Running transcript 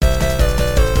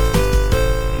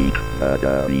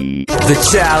The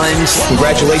challenge.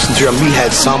 Congratulations, you're a meathead,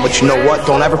 son, but you know what?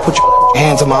 Don't ever put your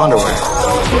hands on my underwear.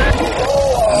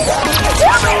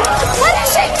 What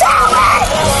is she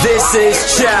doing? This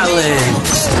is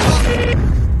Challenge.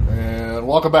 And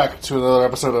welcome back to another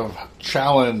episode of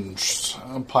Challenge,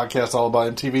 a podcast all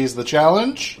about MTV's The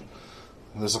Challenge.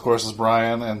 This, of course, is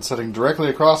Brian, and sitting directly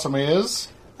across from me is...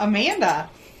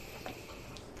 Amanda.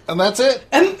 And that's it.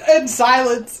 And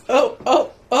silence.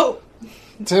 Oh.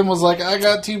 Tim was like, I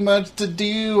got too much to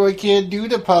do. I can't do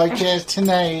the podcast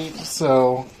tonight.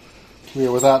 So, we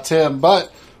are without Tim.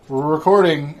 But we're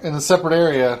recording in a separate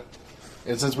area.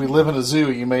 And since we live in a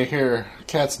zoo, you may hear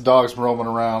cats and dogs roaming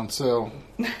around. So,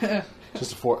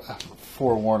 just a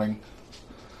forewarning.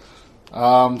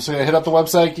 So, yeah, hit up the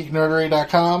website,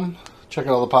 geeknerdery.com. Check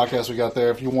out all the podcasts we got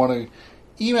there. If you want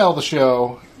to email the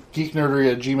show,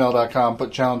 geeknerdery@gmail.com.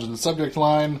 Put challenge in the subject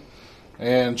line.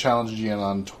 And challenge GN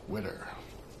on Twitter.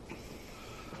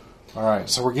 Alright,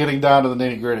 so we're getting down to the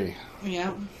nitty gritty.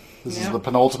 Yep. This is the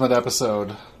penultimate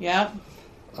episode Yep.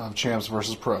 of Champs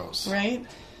vs. Pros. Right.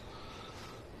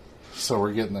 So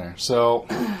we're getting there. So,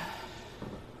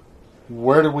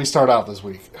 where did we start out this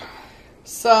week?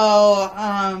 So,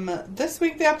 this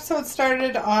week the episode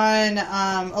started on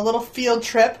a little field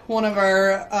trip, one of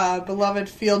our beloved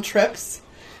field trips.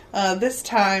 This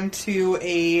time to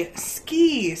a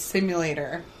ski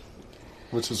simulator.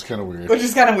 Which is kind of weird.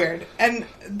 And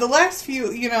the last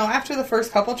few, after the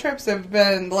first couple trips,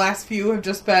 the last few have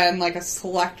just been like a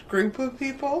select group of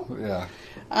people. Yeah.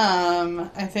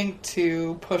 I think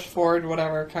to push forward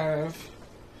whatever kind of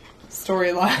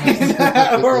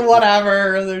storyline or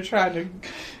whatever they're trying to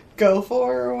go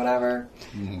for or whatever.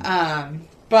 Mm-hmm.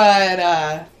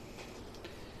 But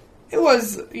it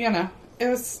was, it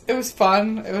was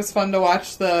fun. It was fun to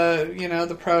watch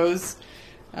the pros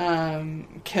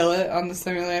kill it on the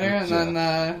simulator, and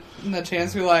then the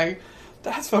chance to be like,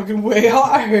 that's fucking way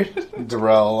hard.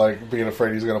 Darrell, being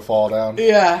afraid he's going to fall down.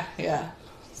 Yeah.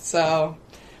 So,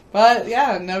 but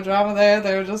yeah, no drama there.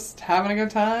 They were just having a good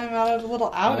time out of a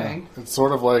little outing. Yeah. It's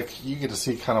sort of like you get to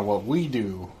see kind of what we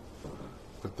do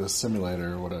with this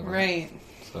simulator or whatever. Right.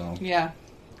 So. Yeah.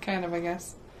 Kind of, I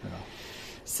guess. Yeah.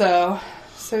 So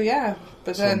yeah.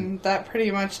 But then that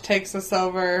pretty much takes us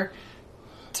over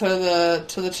to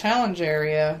the challenge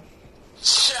area.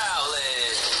 Challenge.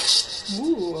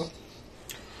 Ooh.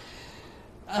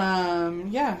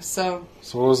 Yeah, so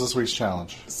what was this week's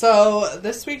challenge? So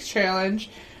this week's challenge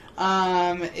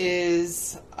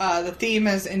is the theme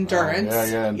is endurance.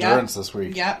 Endurance this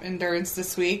week. Yep, endurance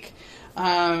this week.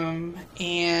 And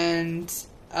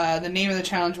the name of the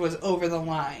challenge was Over the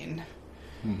Line.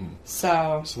 Mm-hmm.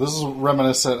 So this is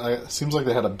reminiscent. It seems like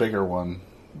they had a bigger one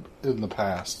in the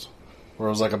past, where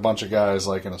it was like a bunch of guys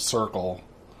in a circle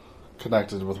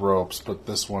connected with ropes. But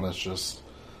this one is just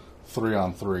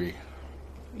 3-on-3.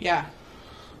 Yeah.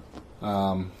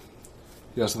 So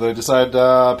they decided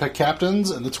to pick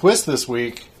captains, and the twist this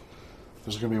week,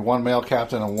 there's going to be one male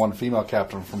captain and one female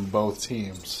captain from both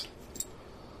teams.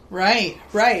 Right.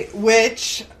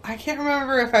 Which, I can't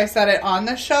remember if I said it on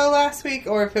the show last week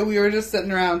or if we were just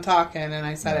sitting around talking and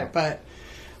I said it, but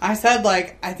I said,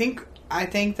 I think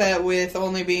that with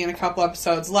only being a couple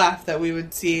episodes left that we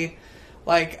would see,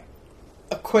 a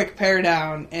quick pare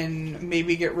down and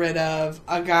maybe get rid of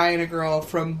a guy and a girl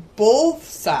from both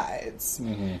sides.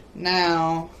 Mm-hmm.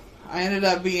 Now, I ended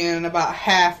up being about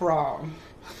half wrong.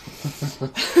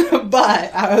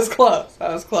 But I was close.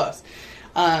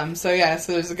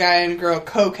 So there's a guy and a girl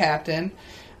co-captain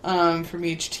from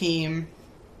each team.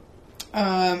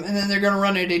 And then they're going to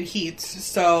run it in heats.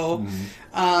 So,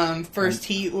 first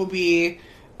heat will be,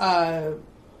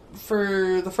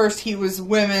 for the first heat was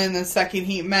women, the second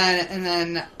heat men, and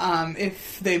then, and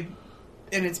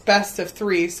it's best of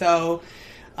 3, so,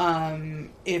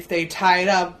 if they tied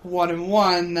up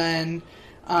 1-1,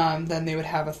 then they would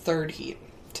have a third heat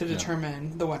to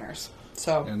determine the winners.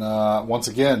 So, and once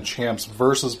again, champs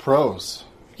versus pros.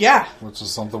 Yeah, which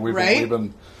is something we've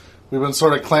been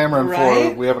sort of clamoring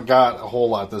for. We haven't got a whole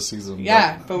lot this season.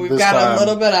 Yeah, but we've got a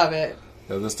little bit of it.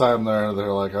 Yeah, this time they're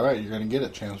like, all right, you're going to get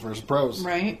it, champs versus pros.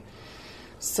 Right.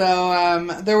 So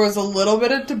there was a little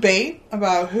bit of debate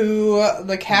about who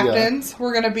the captains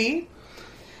were going to be.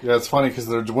 Yeah, it's funny because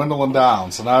they're dwindling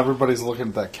down, so now everybody's looking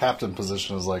at that captain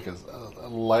position as like a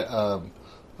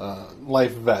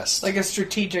life vest. Like a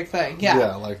strategic thing, yeah.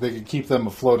 Yeah, like they could keep them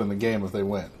afloat in the game if they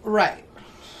win. Right.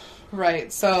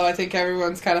 So I think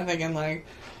everyone's kind of thinking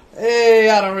hey,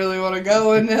 I don't really want to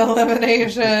go into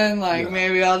elimination.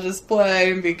 Maybe I'll just play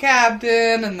and be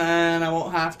captain, and then I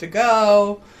won't have to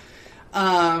go.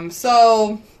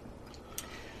 So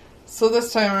So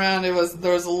this time around, there was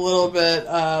a little bit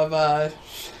of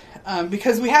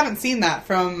because we haven't seen that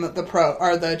from the pro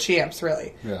or the champs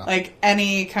really. Yeah. Like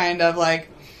any kind of like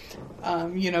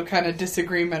kind of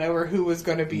disagreement over who was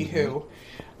going to be who.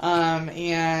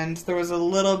 And there was a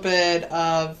little bit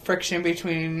of friction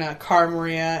between Cara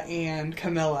Maria and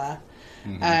Camilla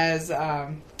as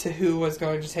to who was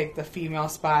going to take the female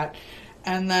spot.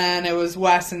 And then it was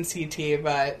Wes and CT,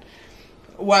 but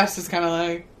Wes is kind of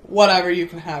like, whatever, you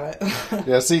can have it.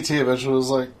 Yeah, CT eventually was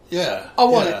like, yeah. I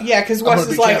want it. Yeah, because Wes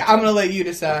is like, captain. I'm going to let you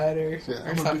decide or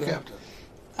I'm something. be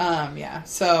captain.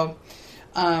 So,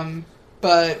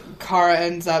 but Cara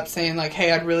ends up saying like,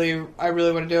 hey, I really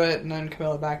want to do it, and then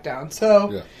Camilla backed down.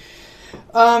 So, Yeah.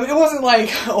 It wasn't like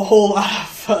a whole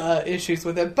lot of issues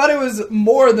with it, but it was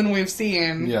more than we've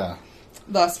seen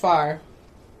thus far.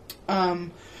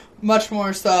 Much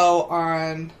more so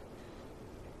on...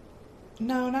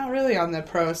 No, not really on the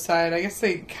pro side. I guess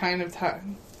they kind of...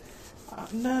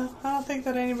 no, I don't think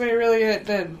that anybody really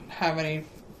did have any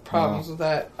problems with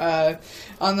that.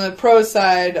 On the pro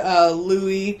side,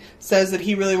 Louis says that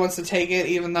he really wants to take it,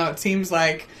 even though it seems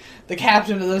like the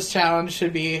captain of this challenge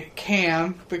should be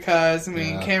Cam, because, I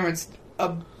mean, Cameron's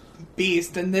a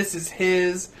beast, and this is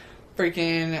his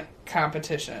freaking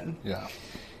competition. Yeah.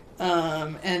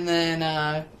 And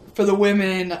then for the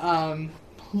women,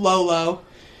 Lolo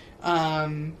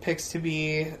picks to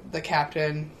be the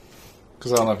captain.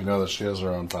 Because I don't know if you know that she has her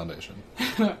own foundation.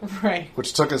 Right.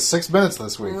 Which took us 6 minutes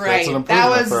this week. Right. That's an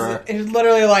improvement for her. It was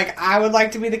literally like, I would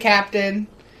like to be the captain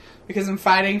because I'm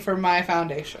fighting for my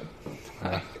foundation.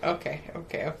 Yeah. Okay.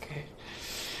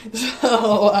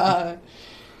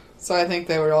 So I think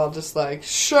they were all just like,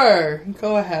 sure,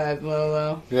 go ahead,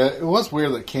 Lolo. Yeah, it was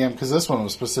weird that Cam, because this one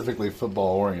was specifically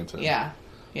football oriented. Yeah.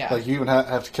 Like, you even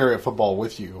have to carry a football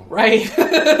with you. Right.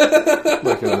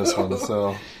 Look at this one,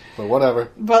 so... But whatever.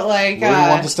 But like... Louis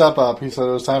wanted to step up. He said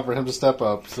it was time for him to step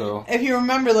up, so... If you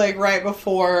remember, like, right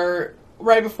before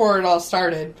it all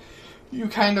started, you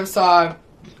kind of saw...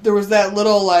 There was that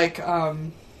little, like,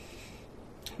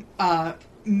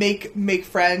 make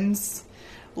friends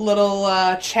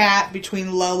little chat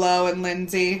between Lolo and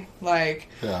Lindsay. Like,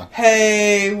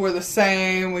 hey, we're the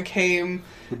same. We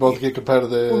both get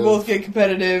competitive.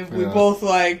 We both,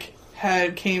 like...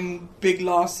 came big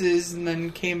losses and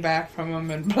then came back from them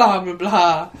and blah, blah,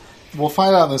 blah. We'll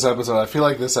find out in this episode. I feel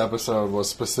like this episode was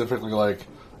specifically like,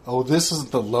 oh, this is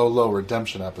the Lolo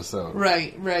redemption episode.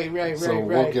 Right. So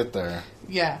we'll get there.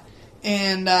 Yeah.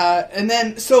 And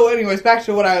then, so anyways, back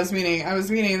to what I was meaning. I was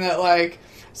meaning that, like,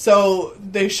 so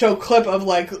they show clip of,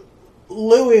 like,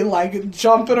 Louis, like,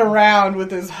 jumping around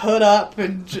with his hood up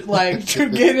and, like,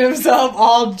 getting himself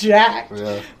all jacked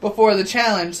before the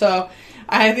challenge. So...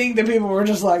 I think that people were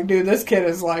just like, dude, this kid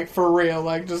is like for real.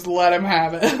 Like, just let him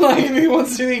have it. Like, if he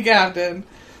wants to be captain,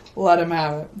 let him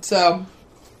have it. So,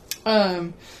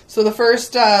 so the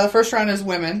first round is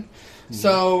women. Mm-hmm.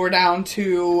 So we're down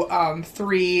to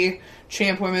 3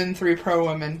 champ women, 3 pro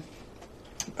women.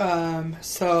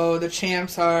 So the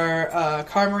champs are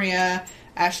Cara Maria,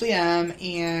 Ashley M,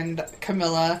 and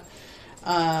Camilla.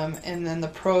 And then the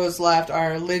pros left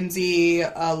are Lindsay,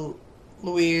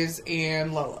 Louise,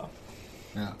 and Lolo.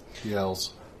 Yeah, the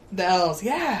L's. The L's,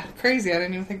 yeah. Crazy, I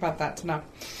didn't even think about that to know.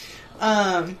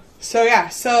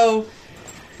 So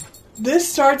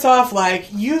this starts off like,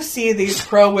 you see these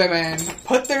pro women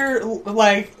put their,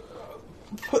 like,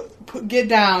 get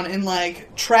down in,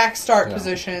 like, track start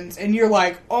positions, and you're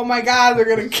like, oh my god, they're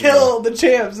gonna kill the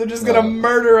champs. They're just gonna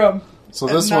murder them. So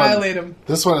annihilate them.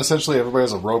 This one, essentially, everybody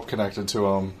has a rope connected to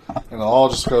them, and it all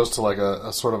just goes to, like,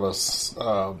 a sort of a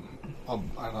I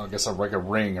don't know, I guess like a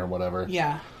ring or whatever.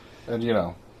 Yeah. And, you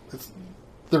know,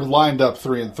 they're lined up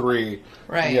 3 and 3.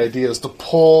 Right. And the idea is to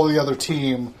pull the other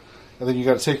team, and then you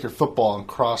got to take your football and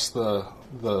cross the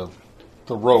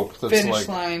rope that's finish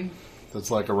line. That's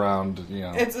like around, you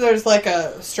know. There's like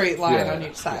a straight line on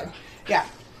each side. Yeah.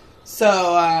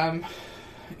 So,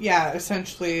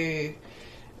 essentially,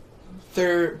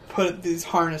 they're put these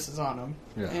harnesses on them,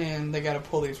 and they got to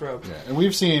pull these ropes. Yeah. And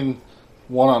we've seen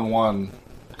one-on-one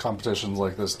competitions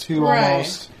like this too,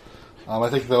 almost. I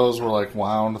think those were like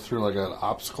wound through like an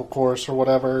obstacle course or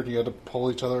whatever. You had to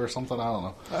pull each other or something. I don't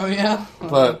know. Oh yeah.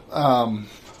 But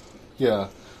yeah.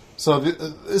 So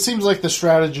it seems like the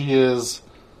strategy is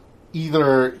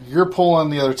either you're pulling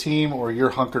the other team or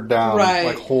you're hunkered down,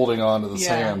 like holding on to the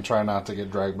sand, trying not to get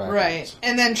dragged back. Right,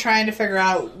 and then trying to figure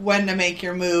out when to make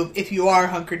your move if you are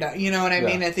hunkered down. You know what I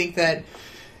mean? I think that.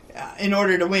 In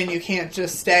order to win, you can't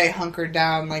just stay hunkered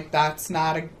down. Like, that's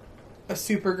not a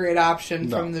super great option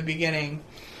from the beginning.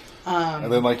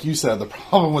 And then, like you said, the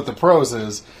problem with the pros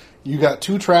is you got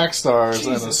 2 track stars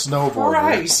and a Jesus snowboarder.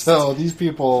 Christ. So these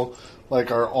people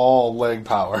are all leg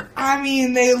power. I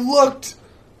mean, they looked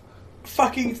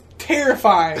fucking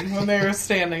terrifying when they were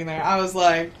standing there. I was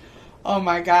like, oh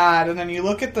my god. And then you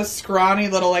look at the scrawny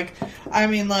little,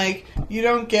 you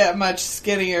don't get much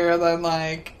skinnier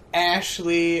than,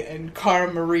 Ashley and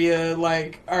Cara Maria, and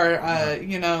I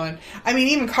mean,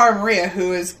 even Cara Maria,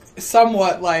 who is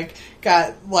somewhat,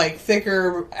 got,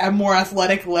 thicker and more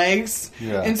athletic legs.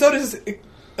 Yeah. And so does,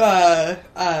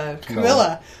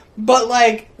 Camilla.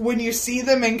 But, when you see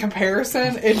them in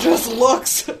comparison, it just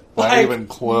looks Not even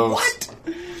close. What?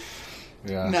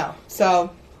 Yeah. No.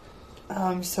 So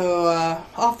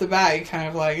off the bat, you're kind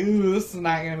of ooh, this is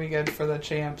not going to be good for the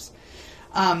champs.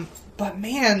 But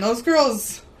man, those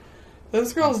girls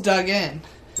dug in.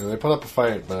 Yeah, they put up a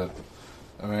fight, but,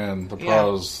 I mean, the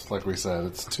pros, like we said,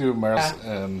 it's 2 marathons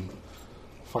and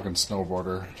fucking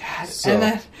snowboarder. God. So,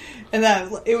 And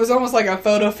that it was almost like a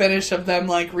photo finish of them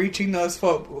reaching those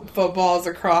footballs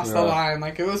across the line.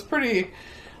 It was pretty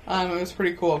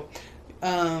cool.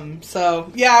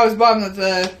 So yeah, I was bummed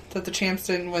that the champs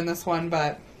didn't win this one,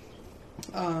 but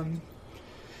I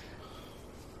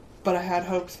had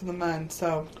hopes for the men.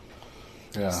 So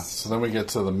yeah. So then we get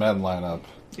to the men lineup.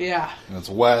 yeah, And it's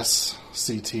Wes,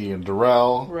 CT, and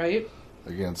Darrell right.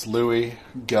 against Louie,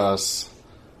 Gus,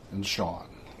 and Sean.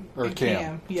 Or And Cam.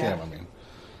 Cam, yeah. Cam, I mean.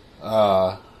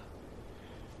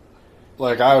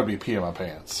 I would be peeing my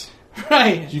pants.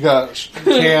 Right. You got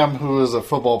Cam, who is a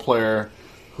football player,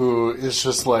 who is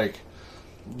just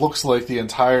looks like the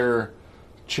entire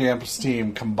champs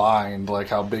team combined,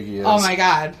 how big he is. Oh my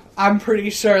god. I'm pretty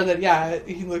sure that,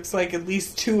 he looks like at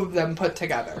least 2 of them put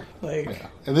together. Yeah.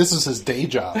 And this is his day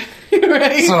job.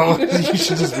 Right? So you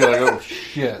should just be oh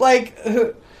shit.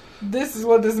 This is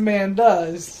what this man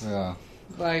does. Yeah.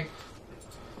 But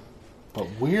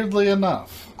Oddly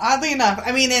enough,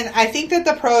 I mean, and I think that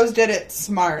the pros did it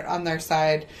smart on their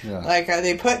side. Yeah.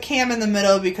 They put Cam in the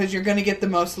middle because you're going to get the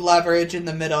most leverage in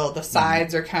the middle. The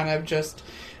sides are kind of just,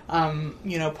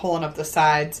 pulling up the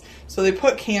sides. So they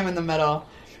put Cam in the middle.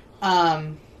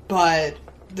 But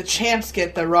the champs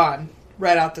get the run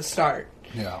right out the start.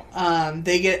 Yeah.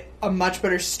 They get a much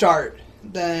better start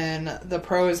than the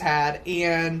pros had.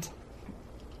 And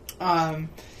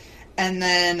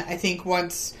then I think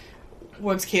once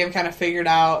Cam kind of figured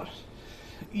out,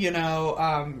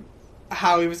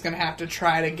 how he was going to have to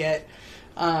try to get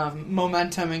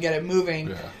momentum and get it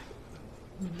moving,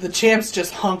 the champs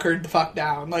just hunkered the fuck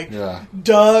down.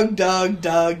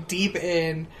 Dug deep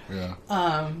in. Yeah.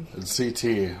 And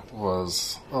CT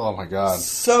was, oh my god.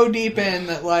 So deep in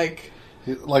that,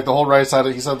 the whole right side,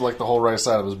 he said the whole right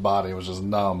side of his body was just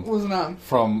numb. Was numb.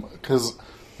 Because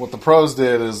what the pros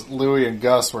did is Louie and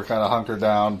Gus were kind of hunkered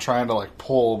down, trying to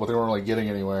pull, but they weren't really getting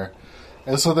anywhere.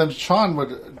 And so then Cam.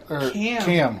 God,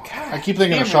 I keep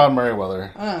thinking of Sean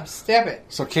Merriweather. Step it.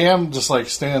 So Cam just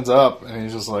stands up and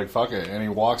he's just fuck it, and he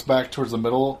walks back towards the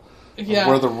middle,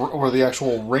 where the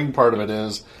actual ring part of it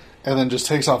is, and then just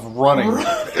takes off running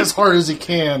as hard as he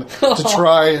can to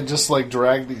try and just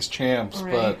drag these champs.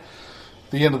 Right. But at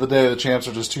the end of the day, the champs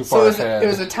are just too far ahead. It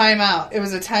was a timeout. It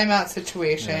was a timeout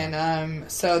situation. Yeah.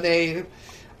 So they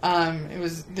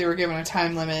were given a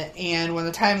time limit, and when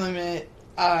the time limit.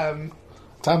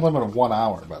 Time limit of 1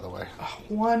 hour, by the way.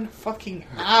 1 fucking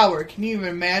hour. Can you even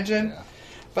imagine? Yeah.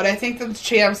 But I think the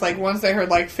champs, once they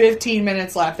heard 15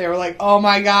 minutes left, they were oh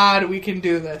my god, we can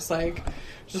do this.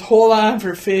 Just hold on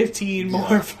for 15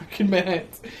 more fucking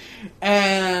minutes.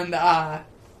 And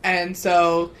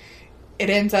so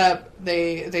it ends up,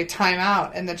 they time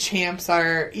out, and the champs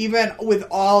are, even with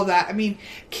all that, I mean,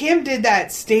 Kim did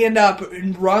that stand up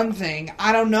and run thing,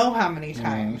 I don't know how many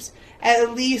times.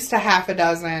 At least a half a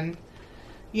dozen.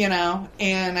 And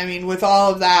I mean, with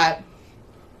all of that,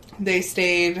 they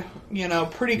stayed,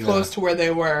 pretty close to where they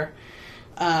were.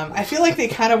 I feel like they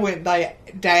kind of went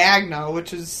diagonal,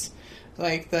 which is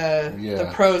the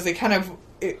pros. They kind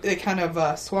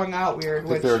of swung out weird. I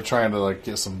think they were trying to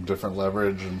get some different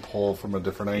leverage and pull from a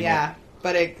different angle. Yeah,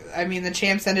 but the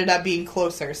champs ended up being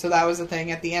closer, so that was the thing.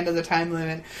 At the end of the time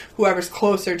limit, whoever's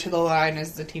closer to the line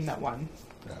is the team that won.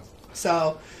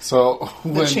 So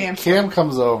when Cam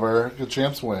comes over, the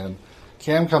champs win.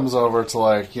 Cam comes over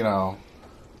to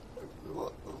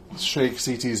shake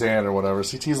CT's hand or whatever.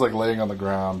 CT's laying on the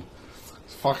ground,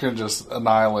 fucking just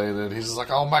annihilated. He's just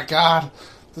oh my god,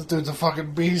 this dude's a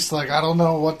fucking beast. I don't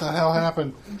know what the hell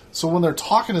happened. So when they're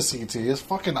talking to CT, his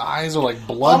fucking eyes are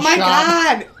bloodshot. Oh my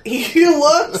god, he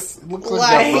looks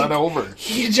like he got run over.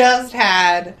 He just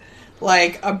had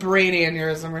like a brain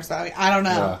aneurysm or something. I don't know.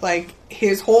 Yeah. Like,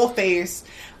 his whole face.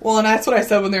 Well, and that's what I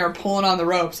said when they were pulling on the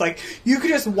ropes. Like, you could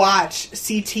just watch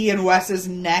CT and Wes's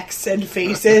necks and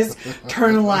faces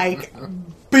turn, like,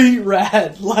 beet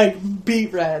red. Like,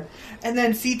 beet red. And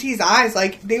then CT's eyes,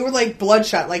 like, they were, like,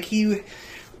 bloodshot. Like, he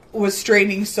was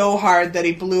straining so hard that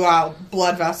he blew out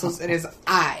blood vessels in his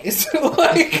eyes.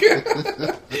 Like,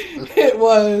 it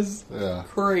was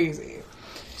crazy.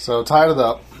 So, tied it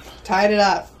up. Tied it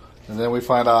up. And then we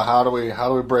find out how do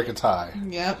we break a tie.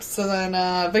 Yep. So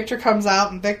then Victor comes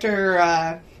out, and Victor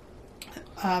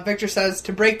says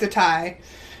to break the tie,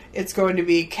 it's going to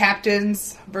be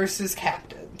captains versus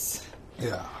captains.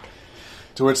 Yeah.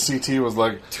 To which CT was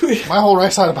like, my whole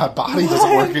right side of my body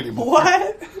doesn't work anymore.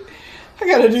 What? I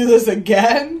got to do this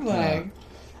again. Like,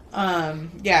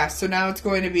 yeah. So now it's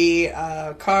going to be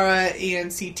Cara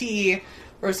and CT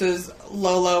versus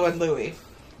Lolo and Louie.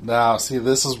 Now, see,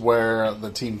 this is where the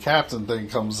team captain thing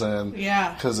comes in.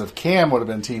 Yeah. Because if Cam would have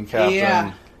been team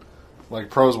captain,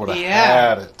 like, pros would have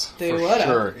had it. They for would've.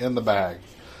 sure, in the bag.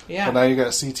 Yeah. But now you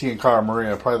got CT and Cara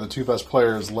Maria, probably the two best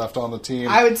players left on the team.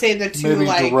 I would say the two, maybe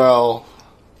like... Darrell.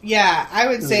 Yeah, I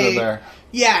would say... in there.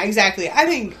 Yeah, exactly. I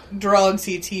think Darrell and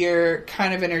CT are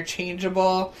kind of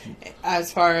interchangeable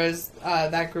as far as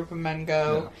that group of men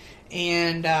go. Yeah.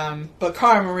 And but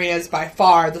Cara Maria is by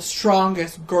far the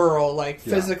strongest girl, like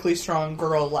physically strong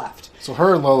girl left. So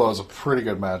her and Lolo is a pretty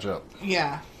good matchup.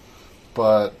 Yeah.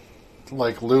 But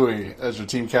like Louie as your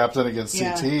team captain against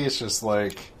CT, it's just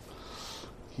like,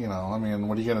 you know, I mean,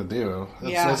 what are you gonna do?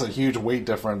 That's a huge weight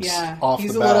difference off the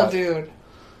bat. He's a little dude.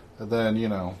 And then, you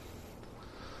know.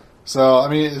 So, I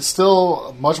mean, it's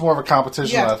still much more of a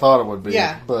competition than I thought it would be.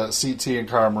 Yeah. But CT and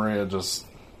Cara Maria just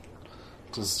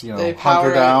you know,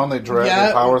 hunker down, they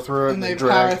power through it, and they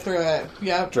power through it.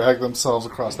 Yep. Drag themselves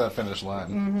across that finish line.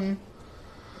 Mm-hmm.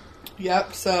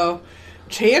 Yep. So,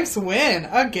 champs win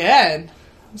again.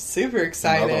 I'm super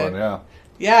excited. Another one,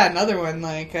 yeah, another one.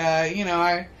 Like, you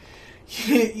know,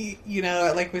 you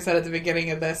know, like we said at the beginning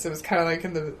of this, it was kind of like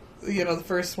in the, you know, the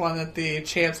first one that the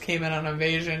champs came in on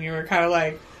Invasion. You were kind of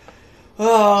like,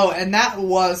 oh, and that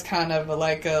was kind of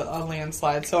like a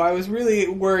landslide. So I was really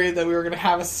worried that we were going to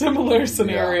have a similar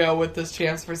scenario with this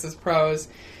champs versus pros.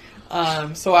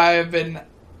 So I have been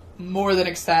more than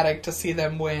ecstatic to see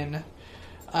them win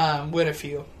a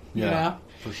few. Yeah, you know?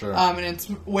 for sure. And it's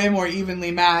way more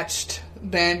evenly matched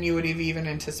than you would have even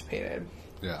anticipated.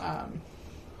 Yeah.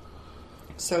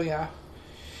 So yeah.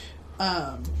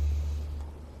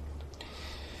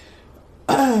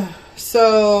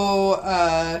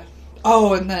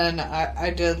 Oh, and then I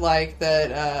did like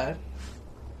that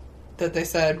that they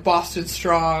said Boston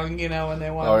strong, you know, when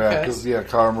they won. Oh yeah, because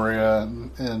Cara Maria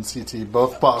and CT,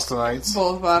 both Bostonites,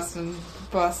 both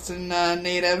Boston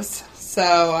natives.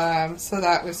 So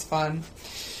that was fun.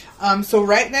 So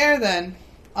right there, then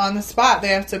on the spot, they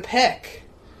have to pick.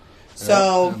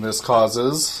 So and this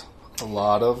causes a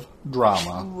lot of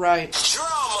drama. Right.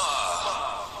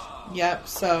 Yep.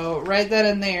 So right then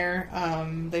and there,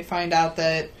 they find out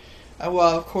that,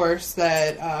 well, of course,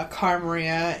 that Cara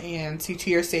Maria and CT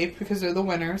are safe because they're the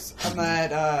winners, and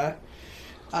that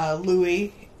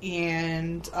Louie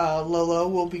and Lolo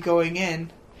will be going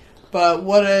in. But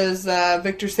what does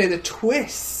Victor say the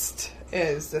twist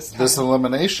is this time? This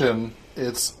elimination,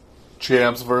 it's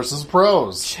champs versus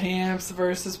pros. Champs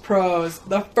versus pros.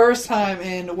 The first time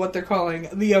in what they're calling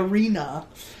the arena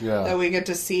that we get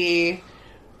to see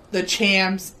the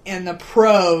champs and the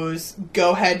pros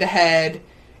go head-to-head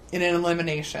in an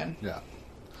elimination. Yeah.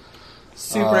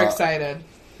 Super excited.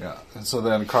 Yeah. And so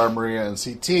then Cara Maria and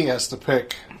CT has to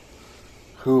pick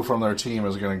who from their team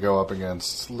is going to go up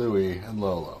against Louie and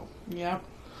Lolo. Yep.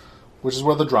 Which is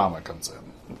where the drama comes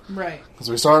in. Right. Because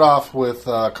we start off with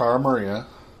Cara Maria,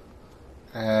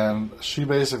 and she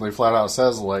basically flat out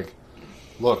says, like,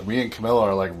 look, me and Camilla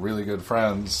are, like, really good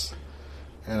friends,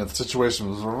 and if the situation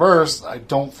was reversed, I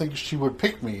don't think she would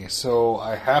pick me, so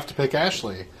I have to pick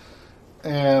Ashley.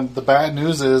 And the bad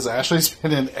news is Ashley's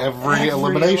been in every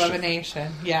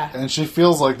elimination. Yeah. And she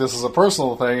feels like this is a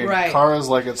personal thing. And right. Cara's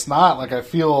like, it's not. Like, I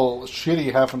feel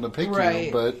shitty having to pick you,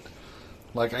 but,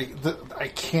 like, I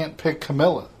can't pick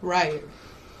Camilla. Right.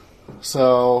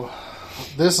 So,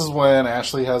 this is when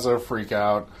Ashley has her freak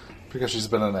out because she's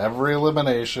been in every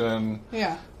elimination.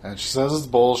 Yeah. And she says it's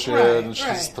bullshit, and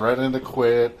she's threatening to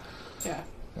quit. Yeah.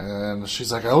 And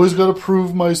she's like, I always got to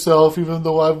prove myself, even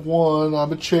though I've won.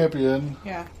 I'm a champion.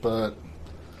 Yeah. But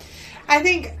I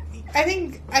think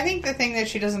the thing that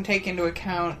she doesn't take into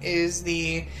account is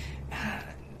the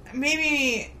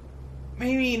maybe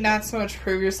not so much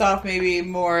prove yourself, maybe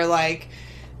more like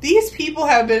these people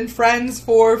have been friends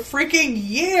for freaking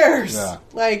years. Yeah.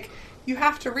 Like, you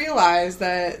have to realize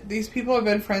that these people have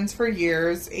been friends for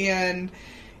years, and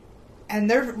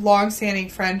their long-standing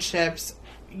friendships,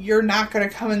 you're not going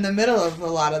to come in the middle of a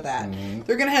lot of that. Mm-hmm.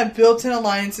 They're going to have built-in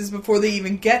alliances before they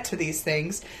even get to these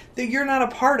things that you're not a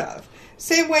part of.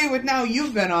 Same way with now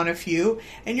you've been on a few,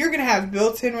 and you're going to have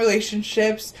built-in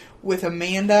relationships with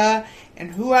Amanda and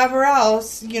whoever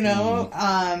else, you know,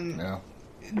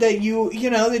 that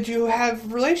you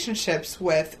have relationships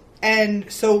with.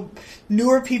 And so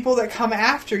newer people that come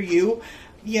after you,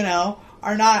 you know,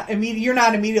 are not you're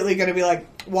not immediately going to be like,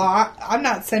 well, I'm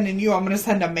not sending you, I'm going to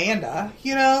send Amanda.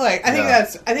 You know, like, I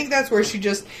think that's where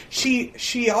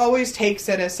she always takes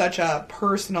it as such a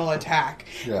personal attack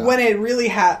when it really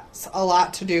has a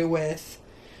lot to do with,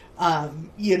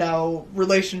 you know,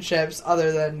 relationships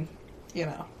other than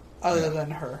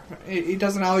her. It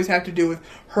doesn't always have to do with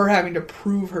her having to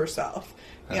prove herself,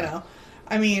 you know.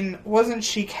 I mean, wasn't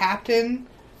she captain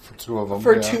for two of them?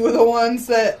 For two of the ones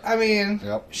that, I mean,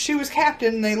 Yep. She was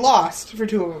captain and they lost for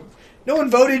two of them. No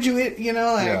one voted you, you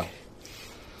know, like.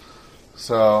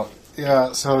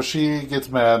 Yeah. So she gets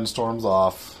mad and storms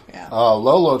off. Yeah.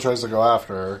 Lolo tries to go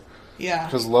after her. Yeah.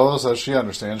 Because Lolo says she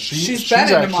understands. She's been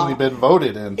in actually been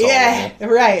voted in. Yeah,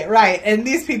 right. And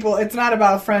these people, it's not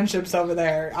about friendships over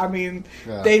there. I mean,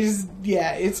 they just,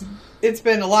 it's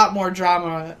been a lot more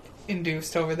drama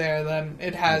induced over there than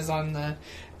it has on the,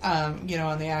 you know,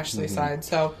 on the Ashley side.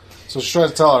 So she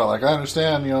tries to tell her, like, I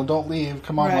understand, you know, don't leave.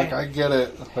 Come on, Right. like, I get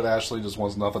it. But Ashley just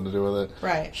wants nothing to do with it.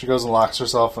 Right. She goes and locks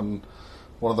herself in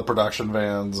one of the production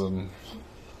vans, and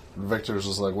Victor's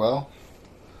just like, well,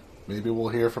 maybe we'll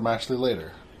hear from Ashley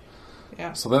later.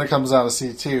 Yeah. So then it comes down to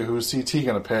CT. Who's CT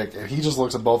going to pick? And he just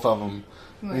looks at both of them.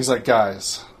 And he's like,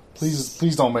 guys,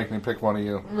 please don't make me pick one of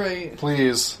you. Right.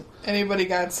 Please. Anybody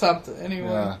got something?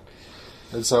 Anyone? Yeah.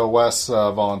 And so Wes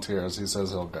volunteers. He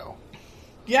says he'll go.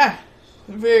 Yeah.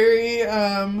 Very,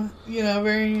 you know,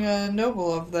 very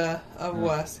noble of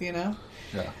Wes, you know?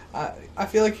 Yeah. I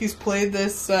feel like he's played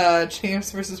this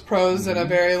champs versus pros in a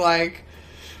very, like,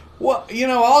 well, you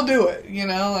know, I'll do it, you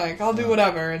know? Like, I'll do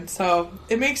whatever. And so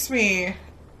it makes me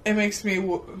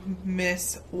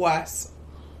miss Wes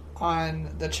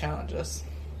on the challenges.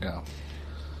 Yeah.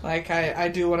 Like, I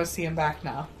do want to see him back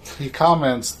now. He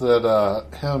comments that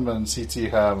him and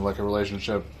CT have, like, a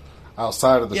relationship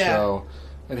outside of the show.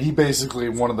 And he basically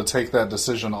wanted to take that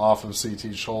decision off of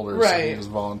CT's shoulders. Right. So he just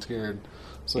volunteered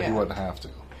so he wouldn't have to.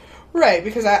 Right,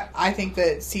 because I think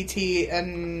that CT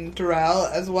and Darrell,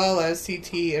 as well as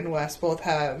CT and Wes, both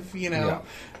have, you know,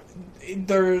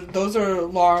 those are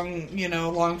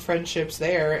long friendships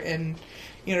there, and,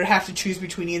 you know, to have to choose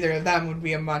between either of them would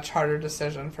be a much harder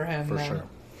decision for him For sure.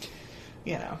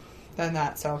 You know, than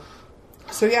that. So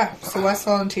Wes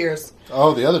volunteers.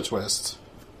 Oh, the other twist.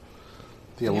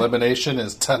 The elimination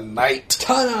is tonight.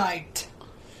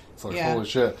 It's like, holy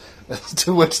shit.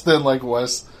 To which then, like,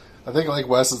 Wes, I think, like,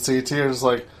 Wes and CT are just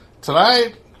like,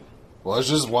 tonight? Why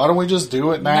don't we just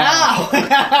do it now?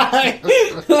 Let's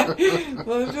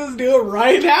just do it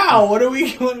right now. What are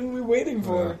we waiting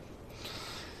for?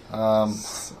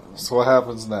 So what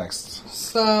happens next?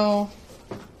 So,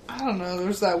 I don't know.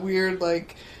 There's that weird,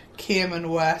 like, Cam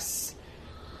and Wes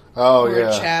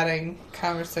chatting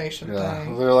conversation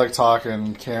thing. They're, like,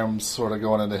 talking. Cam's sort of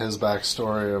going into his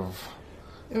backstory of...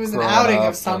 It was an outing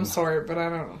of some sort, but I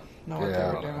don't know what they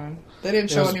were doing. They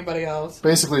didn't show anybody else.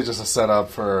 Basically just a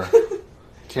setup for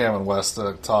Cam and Wes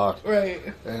to talk. Right.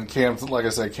 And Cam, like I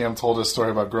said, Cam told his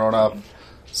story about growing up.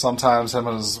 Sometimes him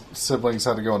and his siblings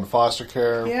had to go into foster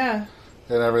care. Yeah.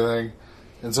 And everything.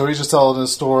 And so he's just telling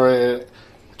his story. It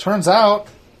turns out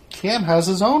Cam has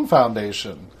his own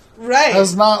foundation. Right.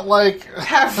 Has not, like,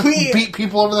 beat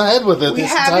people over the head with it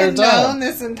this entire time. We haven't known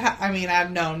this entire... I mean,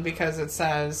 I've known because it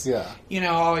says, you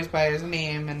know, always by his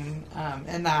name and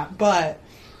that, but...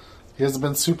 He hasn't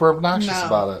been super obnoxious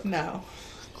about it. No.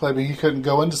 Claiming he couldn't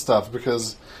go into stuff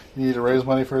because he needed to raise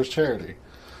money for his charity.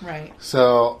 Right.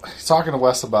 So, he's talking to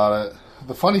Wes about it.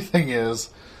 The funny thing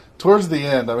is, towards the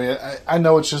end, I mean, I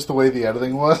know it's just the way the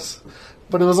editing was,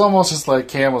 but it was almost just like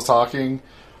Cam was talking...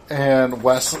 And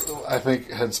Wes, I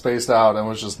think, had spaced out and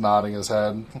was just nodding his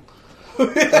head. I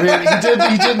mean,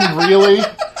 he didn't really.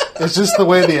 It's just the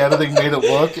way the editing made it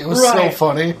look. It was so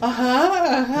funny.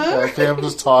 Like him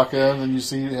just talking, and you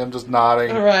see him just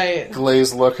nodding. Right.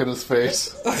 Glazed look in his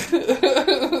face.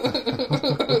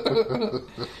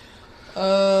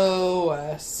 Oh,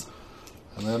 Wes.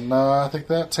 And then I think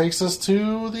that takes us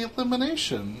to the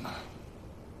elimination.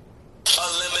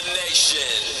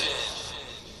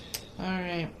 All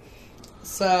right.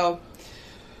 So,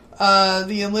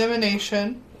 the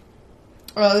elimination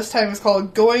Well, this time it's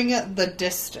called Going the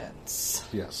Distance.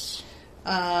 Yes.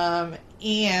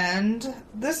 And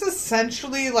this is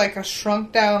essentially like a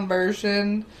shrunk down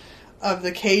version of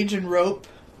the cage and rope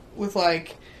with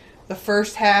like the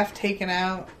first half taken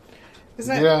out.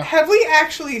 Have we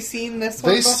actually seen this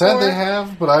one before? They said they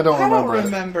have, but I don't remember it. I don't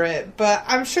remember it, but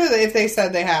I'm sure that if they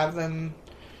said they have, then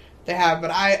they have. But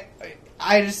I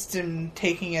just am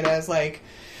taking it as like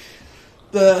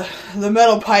the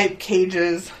metal pipe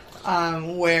cages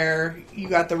where you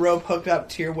got the rope hooked up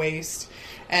to your waist,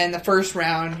 and the first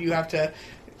round you have to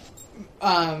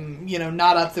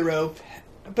knot up the rope.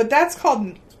 But that's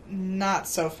called Not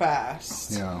So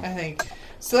Fast, I think.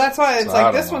 So that's why it's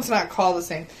like this one's not called the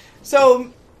same.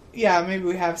 So, yeah, maybe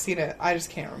we have seen it. I just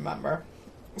can't remember.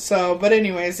 So, but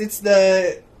anyways, it's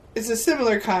a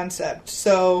similar concept.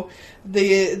 So,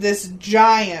 this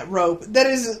giant rope that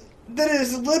is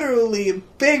literally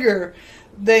bigger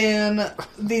than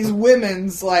these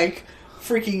women's like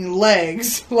freaking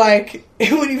legs. Like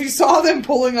when you saw them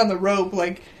pulling on the rope,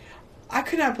 like I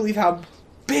could not believe how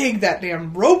big that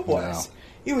damn rope was. Wow.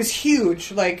 It was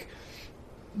huge. Like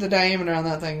the diameter on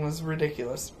that thing was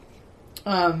ridiculous.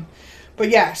 But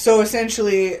yeah, so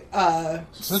essentially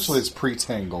it's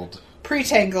pre-tangled.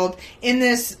 Pre-tangled in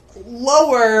this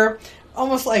lower,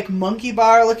 almost like monkey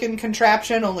bar looking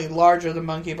contraption, only larger than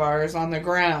monkey bars on the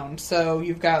ground. So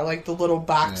you've got like the little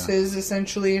boxes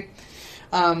essentially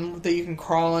that you can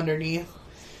crawl underneath,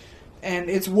 and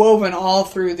it's woven all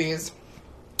through these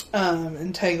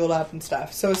and tangled up and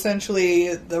stuff. So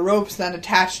essentially the rope's then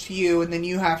attached to you, and then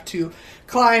you have to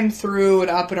climb through and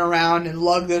up and around and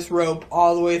lug this rope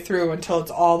all the way through until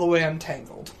it's all the way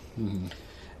untangled. Mm-hmm.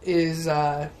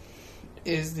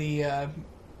 Is the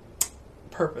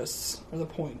purpose or the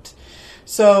point.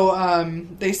 So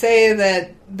they say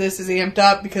that this is amped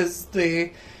up because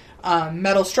the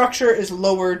metal structure is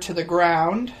lower to the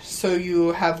ground, so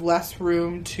you have less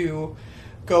room to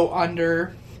go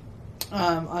under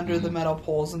the metal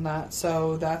poles and that.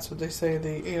 So that's what they say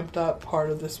the amped up part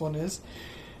of this one is.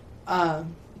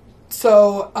 In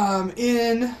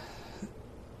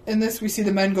this we see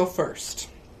the men go first.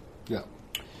 Yeah.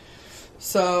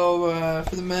 So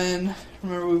for the men,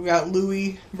 remember we've got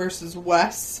Louis versus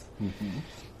Wes.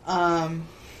 Mm-hmm.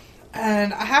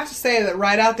 And I have to say that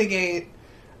right out the gate,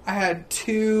 I had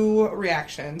two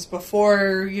reactions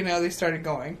before they started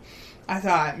going. I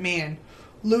thought, man,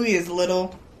 Louis is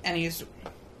little and he's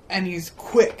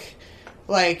quick.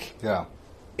 Like, yeah,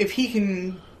 if he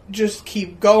can just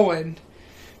keep going,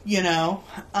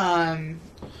 then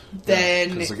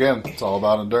because again, it's all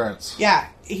about endurance. Yeah,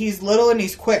 he's little and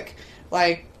he's quick.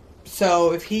 Like,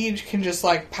 so if he can just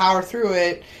like power through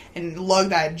it and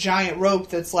lug that giant rope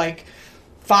that's like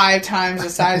 5 times the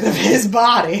size of his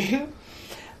body,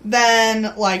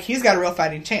 then like he's got a real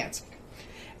fighting chance.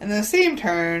 And in the same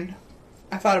turn,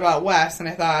 I thought about Wes, and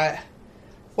I thought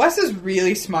Wes is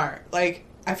really smart. Like,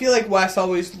 I feel like Wes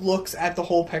always looks at the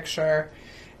whole picture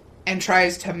and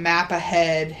tries to map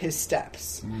ahead his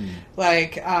steps.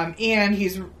 Like, and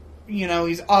he's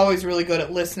always really good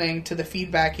at listening to the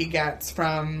feedback he gets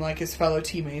from like his fellow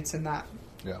teammates and that.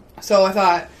 Yeah. So I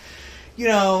thought,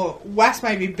 Wes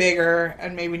might be bigger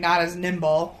and maybe not as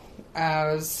nimble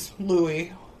as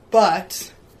Louis,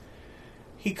 but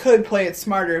he could play it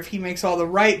smarter if he makes all the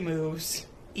right moves,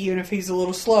 even if he's a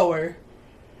little slower.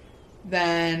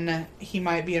 Then he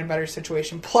might be in a better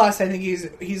situation. Plus, I think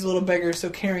he's a little bigger,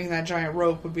 so carrying that giant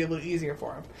rope would be a little easier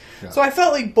for him. Yeah. So I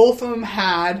felt like both of them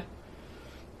had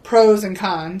pros and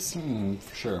cons.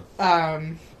 For sure.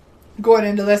 Going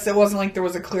into this, it wasn't like there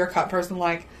was a clear-cut person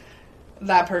like,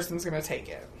 that person's going to take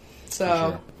it.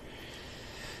 So,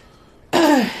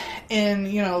 sure.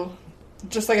 And,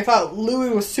 just like I thought, Louis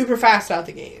was super fast out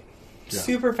the gate. Yeah.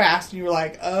 Super fast, and you were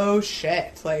like, oh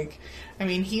shit. Like, I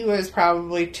mean, he was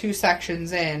probably 2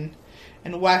 sections in,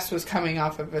 and Wes was coming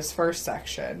off of his first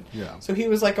section. Yeah. So he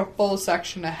was like a full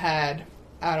section ahead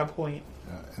at a point.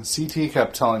 Yeah. And CT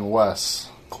kept telling Wes,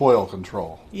 coil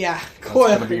control. Yeah, coil control.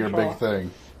 That's going to be your big thing.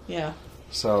 Yeah.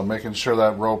 So making sure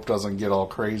that rope doesn't get all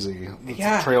crazy.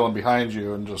 It's trailing behind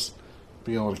you, and just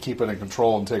being able to keep it in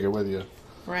control and take it with you.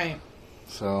 Right.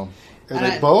 So... And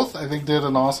they both, I think, did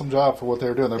an awesome job for what they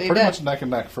were doing. They're pretty much neck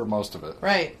and neck for most of it.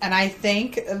 Right. And I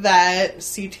think that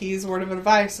CT's word of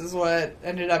advice is what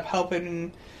ended up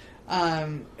helping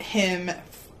Wes,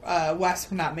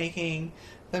 from not making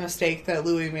the mistake that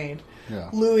Louis made. Yeah.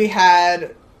 Louis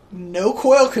had no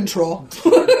coil control.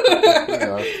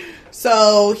 Yeah.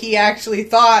 So he actually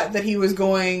thought that he was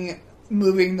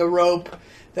moving the rope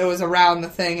that was around the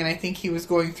thing, and I think he was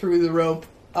going through the rope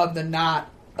of the knot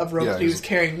of rope that he was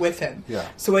carrying with him. Yeah.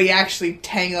 So he actually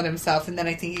tangled himself, and then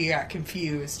I think he got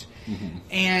confused. Mm-hmm.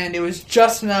 And it was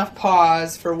just enough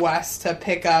pause for Wes to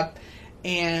pick up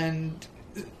and,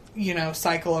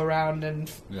 cycle around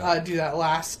and do that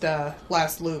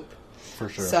last loop. For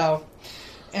sure. So,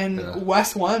 and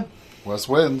Wes won. Wes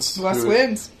wins. Wes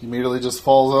wins. He immediately just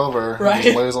falls over right.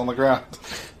 and lays on the ground.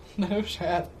 No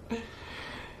shit.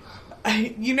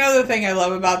 The thing I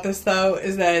love about this, though,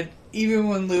 is that even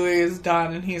when Louis is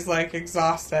done and he's,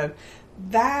 exhausted,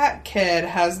 that kid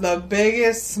has the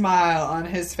biggest smile on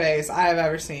his face I have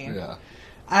ever seen. Yeah.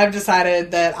 I've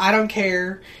decided that I don't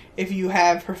care if you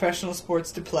have professional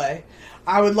sports to play.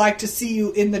 I would like to see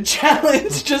you in the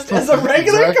challenge just as a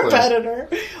regular competitor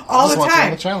all the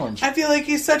time. The challenge. I feel like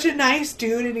he's such a nice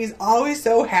dude and he's always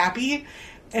so happy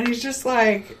and he's just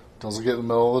like... Doesn't get in the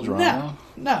middle of the drama.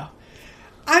 No.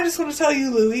 I just want to tell you,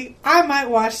 Louis, I might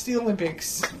watch the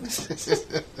Olympics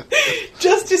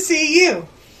just to see you.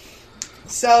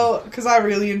 So, because I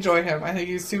really enjoy him. I think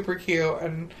he's super cute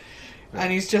and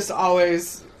he's just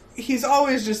always... He's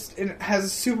always just has a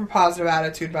super positive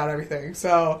attitude about everything.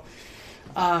 So,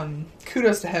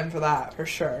 kudos to him for that, for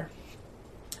sure.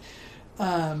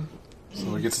 So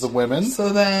we get to the women. So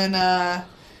then,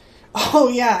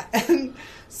 and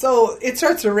so it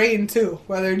starts to rain too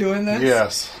while they're doing this.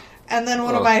 Yes. And then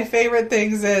one of my favorite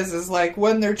things is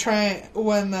when they're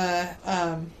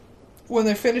when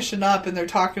they're finishing up and they're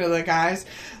talking to the guys,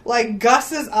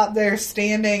 Gus is up there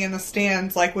standing in the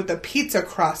stands, with the pizza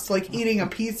crust, eating a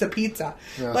piece of pizza.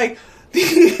 Yeah.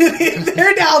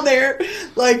 They're down there,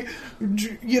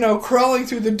 crawling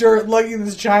through the dirt, lugging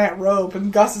this giant rope,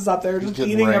 and Gus is up there just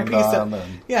eating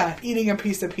a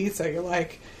piece of pizza. You're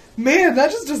like, man, that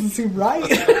just doesn't seem right.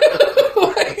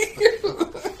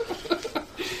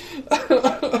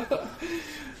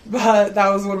 But that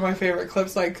was one of my favorite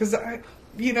clips, because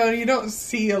you don't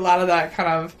see a lot of that kind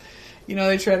of,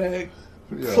 they try to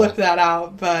clip that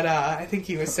out, but I think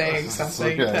he was saying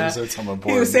something. He said something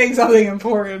important. He was saying something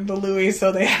important to Louis,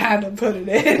 so they had to put it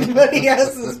in, but he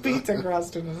has this pizza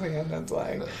crust in his hand, and it's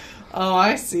oh,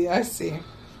 I see.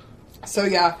 So,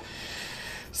 yeah.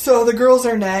 So, the girls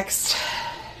are next.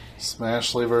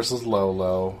 Ashley versus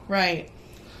Lolo. Right.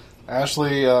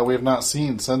 Ashley, we have not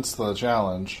seen since the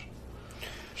challenge.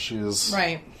 She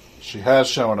has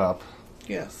shown up.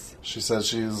 Yes. She says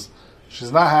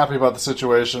she's not happy about the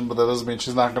situation, but that doesn't mean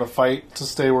she's not going to fight to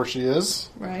stay where she is.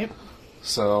 Right.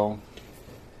 So.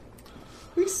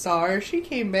 We saw her. She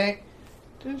came back.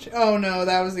 Didn't she? Oh, no.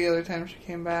 That was the other time she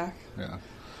came back. Yeah.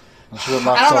 I don't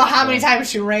know how many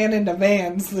times she ran into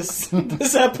vans this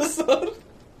episode.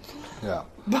 Yeah.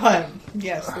 But,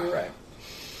 yes, you're right.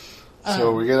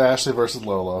 So we get Ashley versus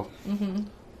Lolo. Mm-hmm.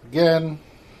 Again,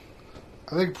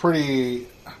 I think pretty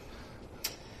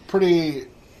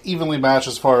evenly matched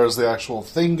as far as the actual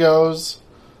thing goes.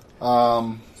 They're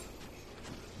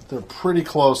pretty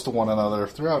close to one another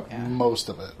throughout most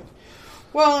of it.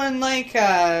 Well, and like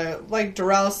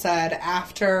Darrell said,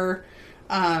 after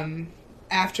the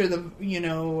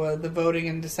the voting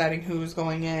and deciding who was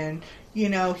going in,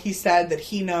 he said that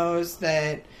he knows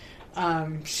that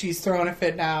she's throwing a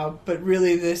fit now, but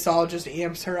really this all just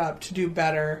amps her up to do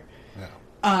better.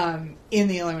 In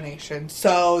the elimination,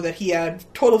 so that he had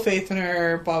total faith in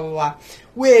her, blah, blah, blah,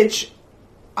 which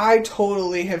I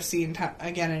totally have seen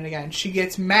again and again. She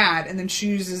gets mad, and then she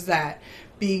uses that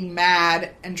being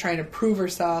mad and trying to prove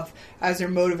herself as her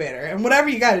motivator. And whatever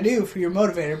you got to do for your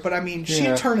motivator, but I mean,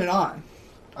 she'd turn it on.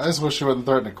 I just wish she wouldn't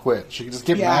threaten to quit. She could just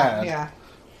get mad,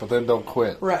 but then don't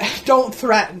quit. Right. Don't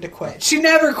threaten to quit. She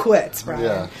never quits, Brian.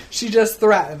 Yeah. She just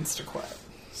threatens to quit.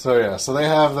 So, so they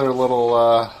have their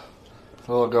little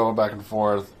going back and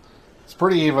forth. It's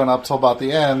pretty even up till about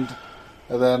the end.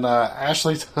 And then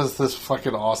Ashley does this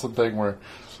fucking awesome thing where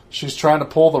she's trying to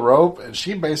pull the rope, and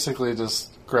she basically just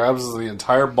grabs the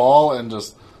entire ball and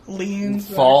just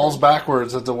falls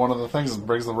backwards into one of the things and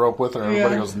brings the rope with her.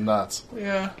 Everybody goes nuts.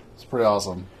 Yeah. It's pretty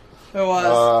awesome. It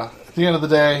was. At the end of the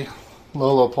day,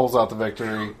 Lolo pulls out the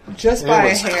victory. Just by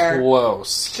a hair.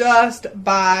 Close. Just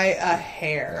by a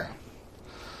hair.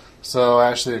 So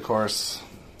Ashley, of course,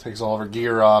 takes all of her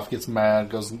gear off, gets mad,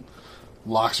 goes and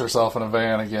locks herself in a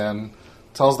van again.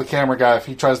 Tells the camera guy if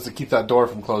he tries to keep that door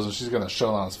from closing, she's going to show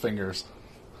it on his fingers.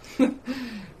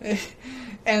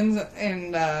 And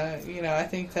I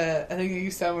think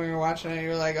you said when we were watching it, you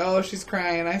were like, "Oh, she's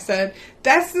crying." I said,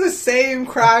 "That's the same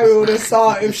cry we would have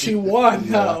saw if she won,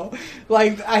 though."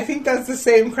 I think that's the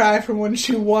same cry from when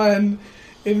she won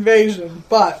Invasion.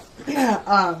 But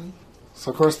So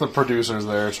of course the producer's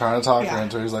there trying to talk her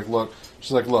into it. He's like, look,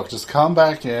 she's like, look, just come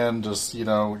back in. Just, you're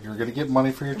going to get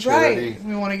money for your charity. Right.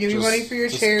 We want to give you money for your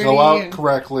just charity. Go out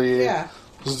correctly. Yeah.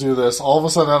 Just do this. All of a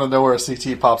sudden, out of nowhere, a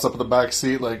CT pops up in the back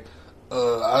seat like,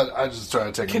 I just try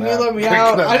to take a nap. Can you let me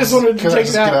out? I just wanted to take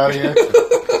a nap. Get out of here.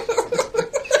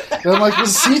 And I'm like,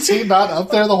 was CT not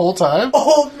up there the whole time?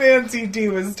 Old man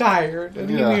CT was tired and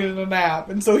he needed a nap.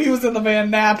 And so he was in the van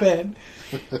napping.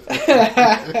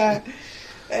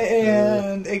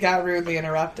 And it got rudely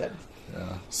interrupted.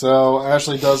 Yeah. So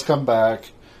Ashley does come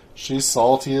back. She's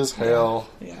salty as hell.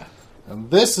 Yeah. And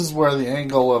this is where the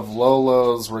angle of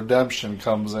Lolo's redemption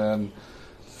comes in.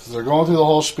 Because they're going through the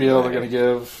whole spiel. They're going to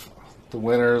give the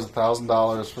winners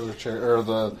 $1,000 for their charity, or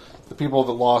the people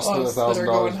that lost the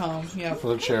 $1,000 for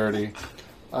their charity.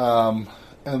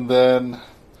 And then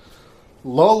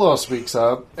Lolo speaks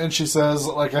up, and she says,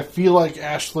 like, I feel like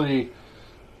Ashley,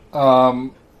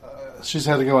 she's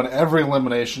had to go in every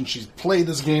elimination. She's played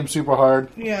this game super hard.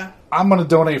 Yeah. I'm going to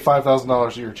donate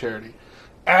 $5,000 to your charity.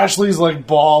 Ashley's, like,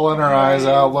 bawling her eyes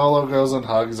out. Lolo goes and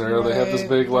hugs her. They have this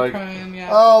big, like, crying,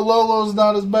 oh, Lolo's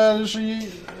not as bad as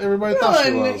everybody thought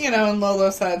she was. And Lolo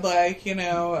said, like,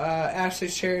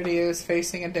 Ashley's charity is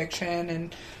facing addiction,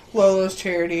 and Lolo's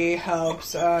charity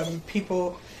helps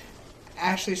people.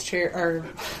 Ashley's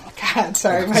God,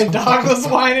 sorry, my dog was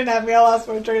whining at me. I lost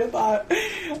my train of thought.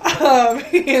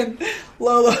 And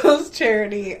Lolo's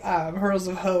charity, Hurls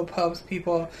of Hope, helps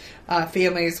people,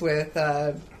 families with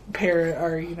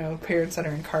parents that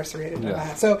are incarcerated and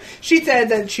that. So she said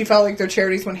that she felt like their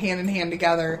charities went hand in hand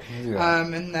together,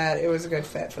 and that it was a good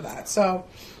fit for that. So,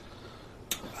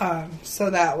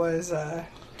 that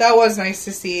was nice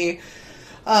to see.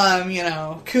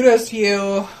 Kudos to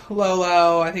you,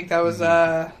 Lolo. I think that was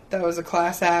a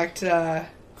class act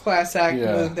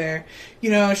move there. She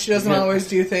doesn't always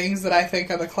do things that I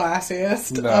think are the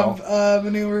classiest of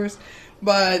maneuvers,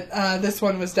 but this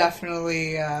one was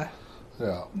definitely.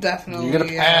 Definitely. You get a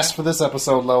pass for this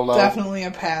episode, Lolo. Definitely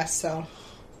a pass, so.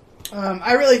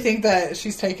 I really think that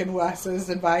she's taken Wes's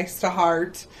advice to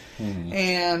heart. Mm-hmm.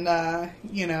 And,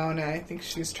 and I think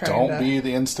she's trying to... Don't be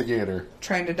the instigator.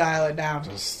 Trying to dial it down.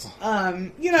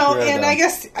 And I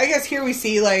guess here we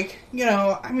see, like, you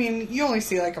only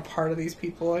see, like, a part of these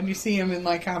people. And you see them in,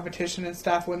 like, competition and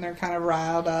stuff when they're kind of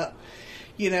riled up.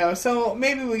 So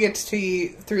maybe we get to see,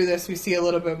 through this, we see a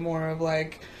little bit more of,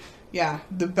 like... Yeah,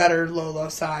 the better Lolo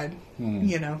side,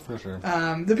 For sure.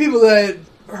 The people that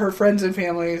her friends and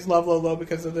families love Lolo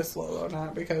because of this Lolo,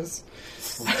 not because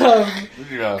of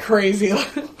crazy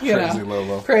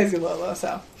Lolo. Crazy Lolo.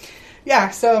 So,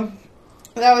 so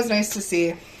that was nice to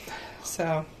see.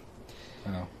 So,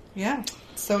 yeah.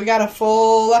 So we got a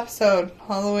full episode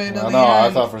all the way to the end. I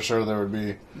thought for sure there would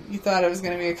be... You thought it was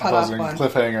going to be a cut-off one. A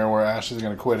cliffhanger where Ashley's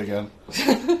going to quit again.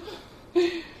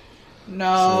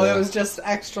 No, it was just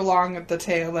extra long at the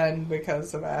tail end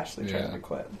because of Ashley trying to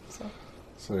quit.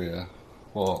 So yeah.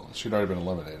 Well, she'd already been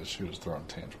eliminated. She was throwing a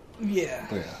tantrum. Yeah.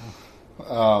 But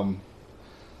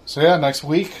yeah. Next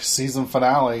week, season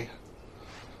finale.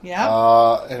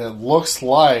 Yeah. And it looks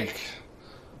like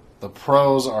the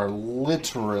pros are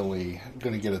literally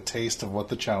going to get a taste of what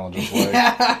the challenge is like.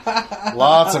 Yeah.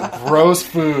 Lots of gross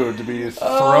food to be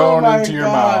thrown into your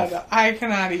mouth. I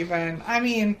cannot even. I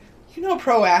mean...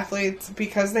 pro athletes,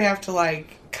 because they have to,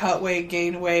 like, cut weight,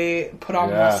 gain weight, put on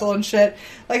muscle and shit,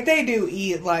 like, they do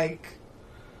eat, like,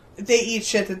 they eat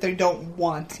shit that they don't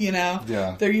want,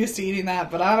 Yeah. They're used to eating that,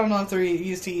 but I don't know if they're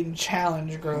used to eating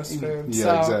challenge gross food.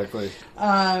 Yeah, exactly.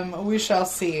 We shall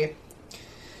see.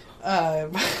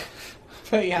 But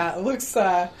yeah, it looks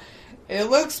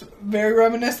very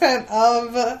reminiscent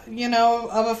of,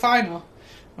 of a final.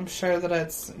 I'm sure that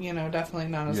it's, definitely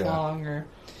not as long or...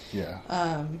 Yeah.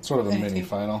 Sort of a mini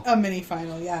final. A mini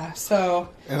final, yeah. So.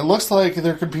 And it looks like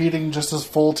they're competing just as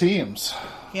full teams.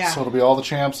 Yeah. So it'll be all the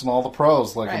champs and all the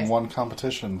pros, like in one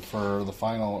competition for the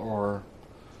final or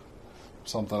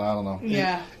something. I don't know.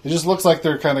 Yeah. It just looks like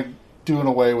they're kind of doing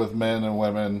away with men and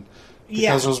women.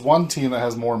 Because there's one team that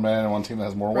has more men and one team that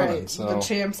has more women. So the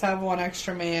champs have one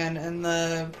extra man and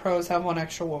the pros have one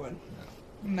extra woman.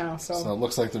 No, so it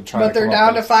looks like they're trying. But they're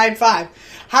down to 5-5.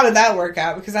 How did that work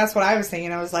out? Because that's what I was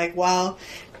thinking. I was like, well,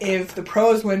 if the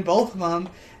pros win both of them,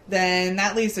 then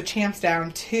that leaves the champs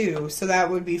down 2. So that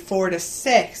would be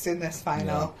 4-6 in this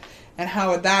final. Yeah. And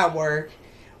how would that work?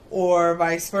 Or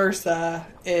vice versa,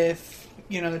 if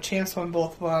the champs won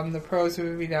both of them, the pros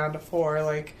would be down to 4.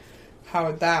 Like, how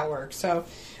would that work? So,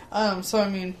 I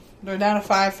mean, they're down to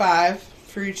 5-5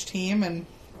 for each team, and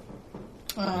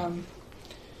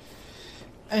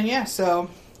yeah, so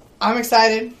I'm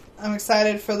excited. I'm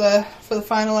excited for the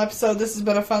final episode. This has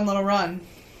been a fun little run.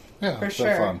 Yeah, for it's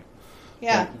sure. fun.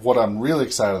 Yeah. But what I'm really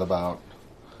excited about,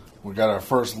 we got our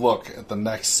first look at the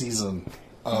next season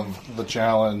of the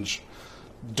challenge,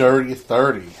 Dirty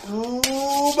 30. Ooh,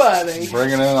 buddy.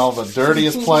 Bringing in all the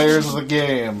dirtiest players of the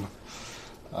game.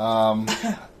 And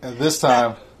this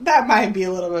time... That might be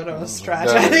a little bit of a stretch.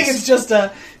 That I think is. it's just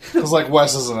a... Because, like,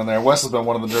 Wes isn't in there. Wes has been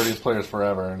one of the dirtiest players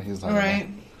forever, and he's not Right.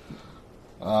 in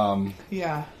there.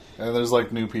 Yeah. And there's,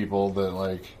 like, new people that,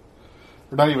 like...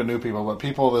 Or not even new people, but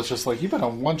people that's just like, you've been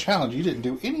on one challenge, you didn't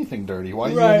do anything dirty. Why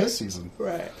are you in this season?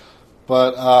 Right.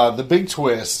 But the big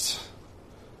twist,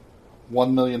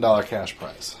 $1 million cash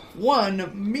prize.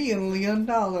 $1 million.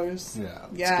 Yeah, it's going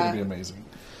to be amazing.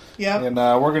 Yep. And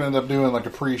we're going to end up doing like a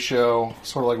pre-show,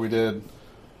 sort of like we did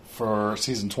for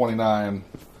season 29.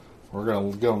 We're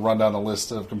going to go run down the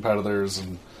list of competitors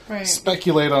and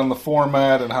speculate on the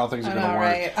format and how things are going to work.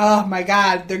 Right. Oh my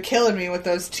God, they're killing me with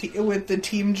those with the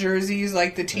team jerseys,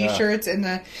 like the T-shirts and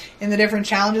the different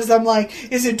challenges. I'm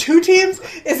like, is it 2 teams?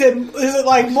 Is it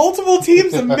like multiple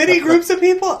teams and many groups of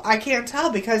people? I can't tell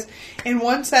because in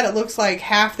one set it looks like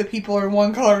half the people are in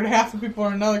one color and half the people are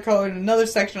in another color. In another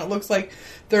section it looks like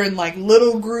they're in like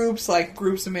little groups, like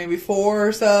groups of maybe 4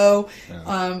 or so,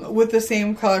 with the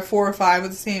same color, 4 or 5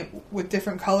 with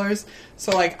different colors.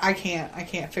 So like I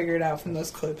can't figure it out from those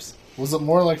clips. Was it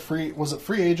more like free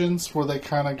agents where they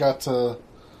kind of got to,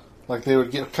 like they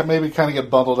would get maybe kind of get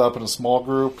bundled up in a small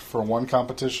group for one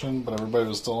competition, but everybody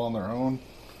was still on their own?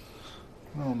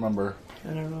 I don't remember.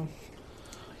 I don't know.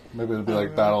 Maybe it would be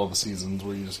like Battle of the Seasons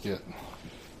where you just get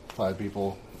 5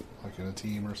 people like in a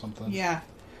team or something. Yeah.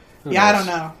 Who Yeah, knows? I don't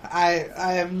know.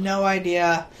 I have no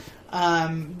idea.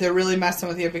 They're really messing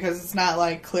with you because it's not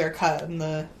like clear cut in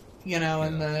the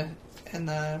in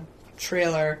the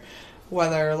trailer,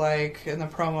 whether like in the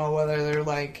promo, whether they're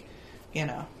like,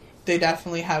 they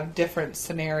definitely have different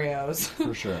scenarios.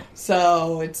 For sure.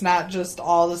 So it's not just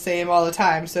all the same all the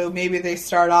time. So maybe they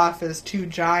start off as 2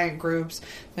 giant groups,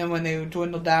 then when they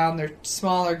dwindle down, they're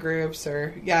smaller groups,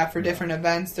 or for different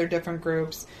events, they're different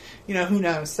groups. Who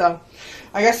knows? So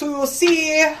I guess we will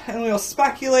see, and we'll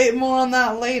speculate more on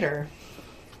that later.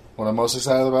 What I'm most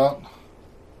excited about?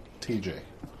 TJ.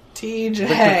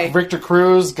 Victor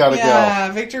Cruz, gotta go.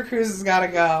 Yeah, Victor Cruz has gotta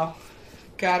go.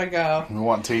 Gotta go. We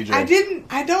want TJ.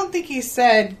 I don't think he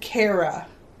said Kara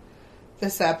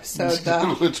this episode,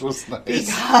 though. Which was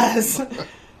nice.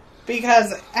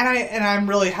 Because I'm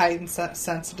really heightened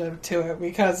sensitive to it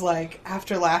because like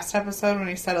after last episode when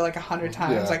he said it like 100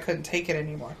 times, I couldn't take it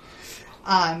anymore.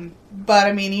 But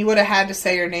I mean, he would have had to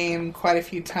say her name quite a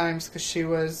few times because she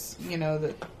was,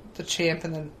 the champ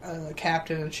and the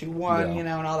captain, and she won, and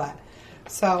all that.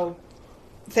 So,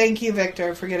 thank you,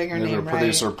 Victor, for getting her name right. The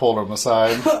producer pulled him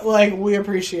aside. Like, we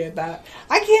appreciate that.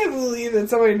 I can't believe that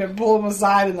somebody didn't pull him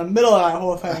aside in the middle of that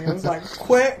whole thing. It was like,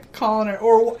 quit calling her,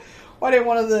 or why didn't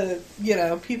one of the,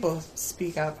 people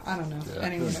speak up? I don't know. Yeah,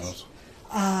 Anyways. who knows?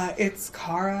 It's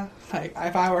Kara. Like,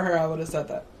 if I were her, I would have said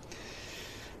that.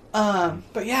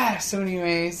 But yeah, so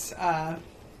anyways, I'm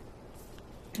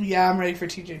ready for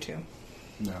TJ too.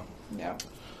 No. Yeah.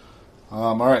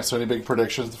 Alright, so any big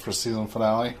predictions for season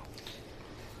finale?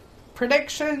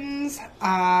 Predictions,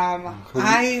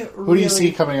 Who do you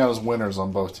see coming out as winners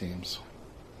on both teams?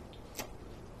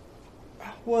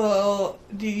 Well,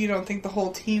 you don't think the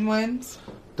whole team wins?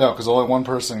 No, because only one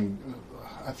person,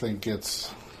 I think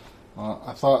it's,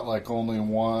 I thought like only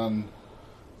one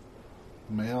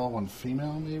male, one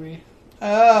female maybe?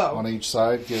 Oh. On each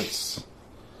side gets...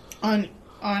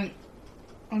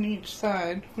 On each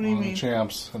side? What do you mean? The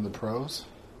champs and the pros?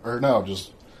 Or no,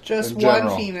 just one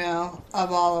general. Female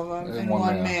of all of them and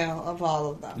one male of all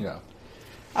of them. Yeah.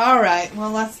 Alright,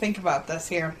 well let's think about this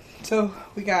here. So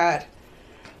we got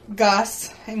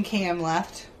Gus and Cam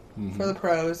left for the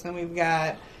pros, and we've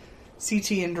got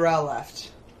CT and Darrell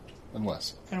left. And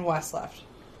Wes. And Wes left.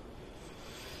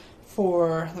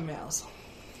 For the males.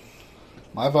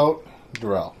 My vote,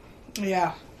 Darrell.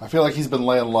 Yeah. I feel like he's been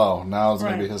laying low. Now is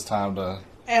maybe his time to...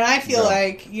 And I feel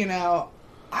like,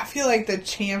 I feel like the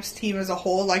champs team as a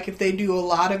whole, like if they do a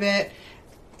lot of it,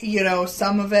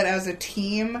 some of it as a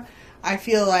team, I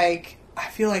feel like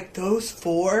those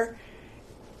 4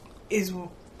 is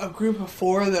a group of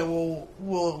 4 that will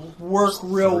work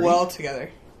real well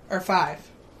together. Or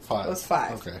 5. 5. It was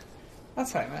 5. Okay.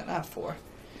 That's what I meant, not 4.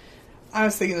 I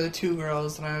was thinking of the 2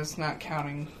 girls, and I was not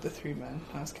counting the 3 men.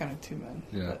 I was counting 2 men.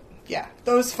 Yeah. But yeah,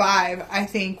 those 5, I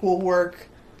think, will work.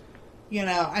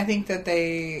 I think that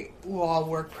they will all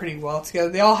work pretty well together.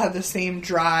 They all have the same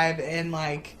drive and,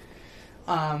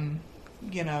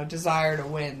 desire to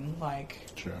win. Like,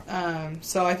 sure.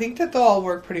 So I think that they'll all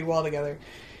work pretty well together.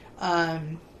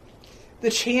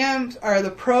 the champs or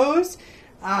the pros,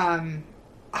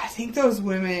 I think those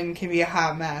women can be a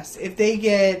hot mess. If they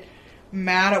get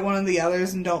mad at one of the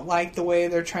others and don't like the way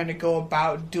they're trying to go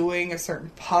about doing a certain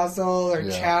puzzle or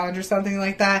challenge or something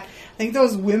like that, I think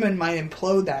those women might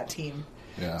implode that team.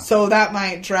 Yeah. So that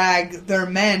might drag their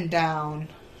men down,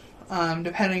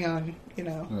 depending on,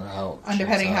 how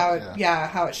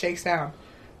it shakes down.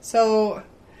 So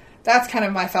that's kind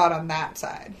of my thought on that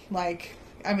side. Like,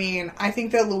 I mean, I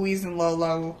think that Louise and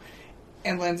Lolo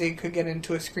and Lindsay could get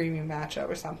into a screaming matchup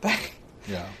or something.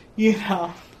 Yeah.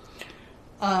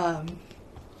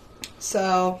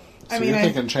 So you're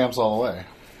thinking champs all the way.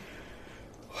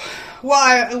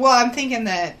 I'm thinking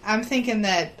that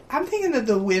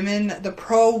the women, the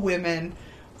pro women,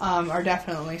 are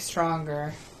definitely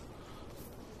stronger.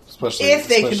 Especially if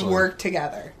they can work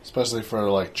together. Especially for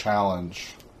like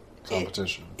challenge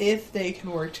competition. If they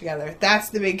can work together. That's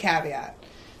the big caveat.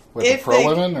 With the pro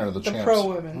women or the champs? The pro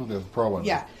women. Oh, the pro women.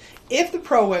 Yeah. If the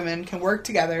pro women can work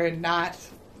together and not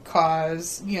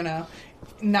cause,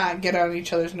 not get on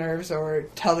each other's nerves or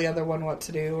tell the other one what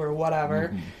to do or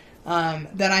whatever,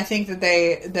 then I think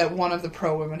that one of the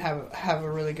pro women have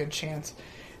a really good chance.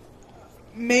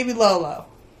 Maybe Lolo.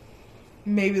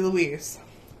 Maybe Louise.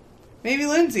 Maybe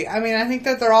Lindsay. I mean, I think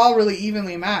that they're all really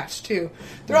evenly matched, too.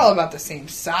 They're all about the same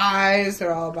size.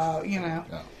 They're all about, Yeah.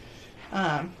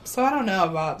 So I don't know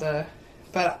about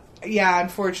but yeah,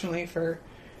 unfortunately for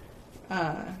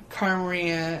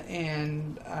Carmaria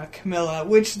and Camilla,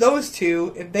 which those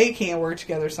two, if they can't work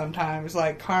together sometimes,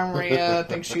 like Carmaria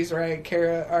thinks she's right,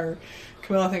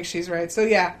 Camilla thinks she's right. So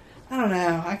yeah, I don't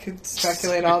know. I could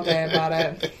speculate all day about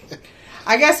it.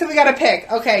 I guess if we got to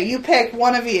pick, okay, you pick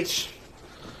one of each.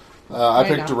 I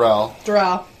picked Darrell.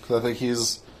 Darrell. Because I think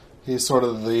he's sort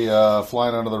of the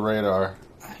flying under the radar.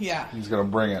 Yeah. He's going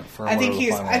to bring it for I think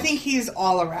he's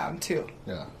all around too.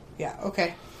 Yeah. Yeah,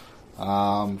 okay.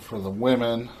 For the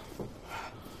women,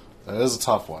 that is a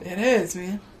tough one. It is,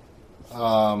 man.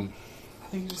 I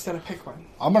think you just got to pick one.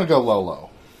 I'm going to go Lolo.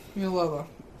 You're Lolo.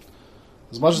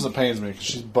 As much as it pains me, because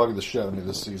she's bugged the shit out of me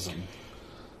this season,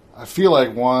 I feel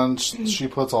like once she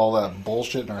puts all that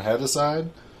bullshit in her head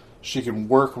aside, she can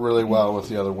work really well with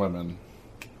the other women.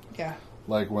 Yeah.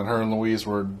 Like when her and Louise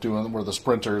were the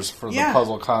sprinters for the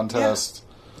puzzle contest,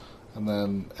 and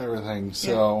then everything.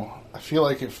 So I feel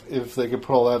like if they could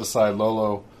put all that aside,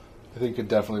 Lolo, I think could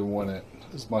definitely win it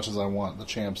as much as I want the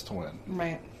champs to win.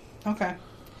 Right. Okay.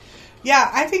 Yeah,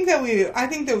 I think that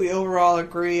we overall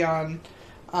agree on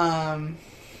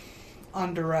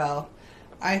Darrell.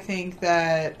 I think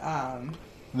that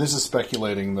this is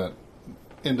speculating that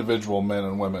individual men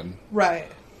and women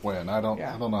win. I don't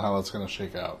know how that's going to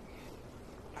shake out.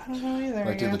 I don't know either.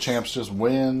 Like, do the champs just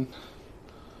win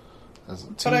as a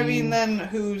team? But I mean, then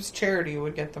whose charity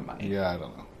would get the money? Yeah, I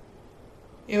don't know.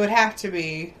 It would have to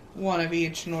be one of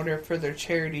each in order for their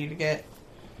charity to get,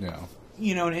 an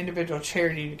individual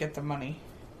charity to get the money.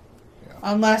 Yeah.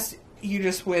 Unless you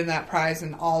just win that prize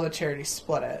and all the charities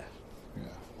split it. Yeah.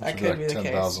 That could be the case.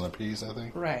 10,000 apiece, I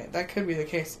think. Right, that could be the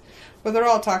case. But they're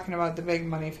all talking about the big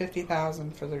money,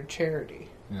 $50,000 for their charity.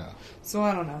 Yeah. So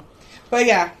I don't know. But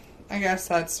yeah, I guess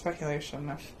that's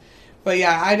speculation. But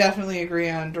yeah, I definitely agree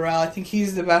on Darrell. I think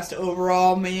he's the best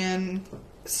overall man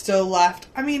still left.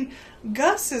 I mean,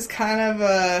 Gus is kind of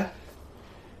a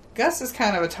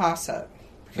toss-up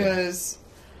because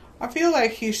I feel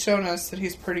like he's shown us that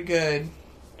he's pretty good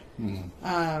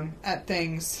at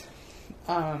things.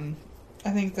 I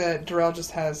think that Darrell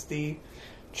just has the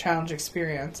challenge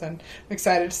experience, and I'm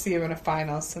excited to see him in a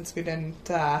final since we didn't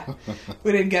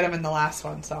get him in the last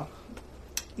one. So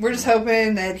we're just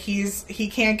hoping that he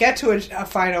can't get to a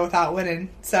final without winning.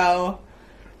 So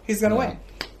he's gonna win.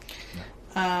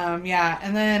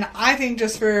 And then I think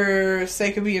just for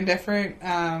sake of being different,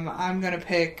 I'm gonna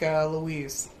pick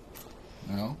Louise.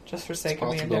 No, just for sake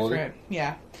of being different.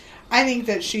 Yeah. I think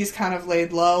that she's kind of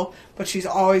laid low, but she's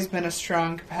always been a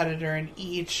strong competitor in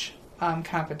each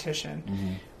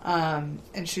competition. Mm-hmm.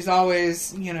 And she's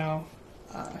always,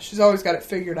 she's always got it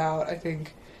figured out, I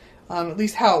think. At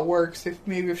least how it works.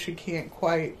 If she can't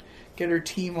quite get her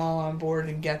team all on board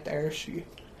and get there,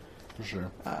 for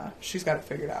sure. She's got it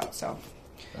figured out. So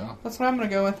that's what I'm going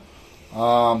to go with.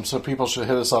 So people should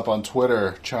hit us up on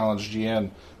Twitter,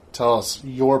 ChallengeGN. Tell us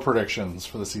your predictions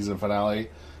for the season finale.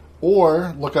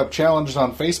 Or look up Challenged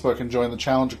on Facebook and join the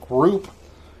Challenge group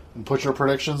and put your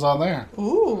predictions on there.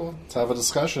 Ooh. Let's have a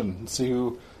discussion and see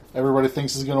who everybody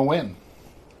thinks is going to win.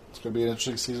 It's going to be an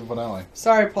interesting season finale.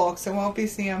 Sorry, Polks. It won't be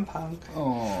CM Punk.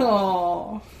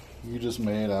 Oh. You just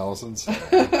made Allison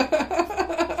sad.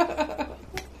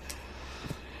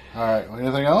 All right.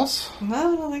 Anything else?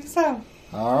 No, I don't think so.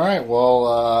 All right.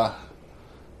 Well,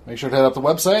 make sure to head up the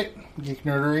website,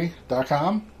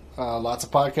 geeknerdery.com. Lots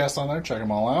of podcasts on there. Check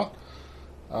them all out.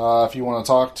 If you want to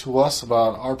talk to us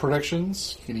about our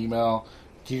predictions, you can email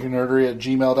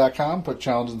geeknerdery@gmail.com. Put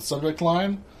challenge in the subject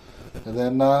line. And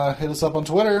then hit us up on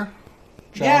Twitter.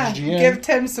 Yeah, GN. give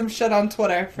Tim some shit on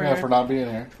Twitter for not being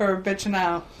here. For bitching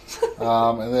out.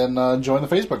 And then join the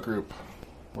Facebook group.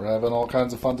 We're having all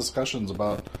kinds of fun discussions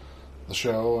about the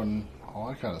show and all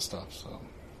that kind of stuff. So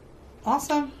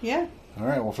Awesome, yeah. All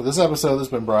right, well, for this episode, this has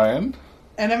been Brian.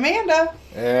 And Amanda.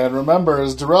 And remember,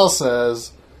 as Darrell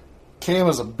says, Cam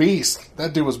is a beast.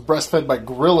 That dude was breastfed by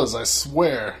gorillas, I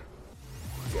swear.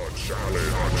 The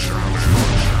challenge.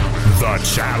 The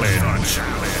challenge.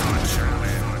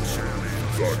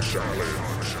 The challenge.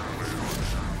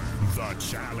 The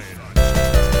challenge.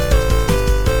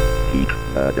 Geek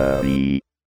Nerdery.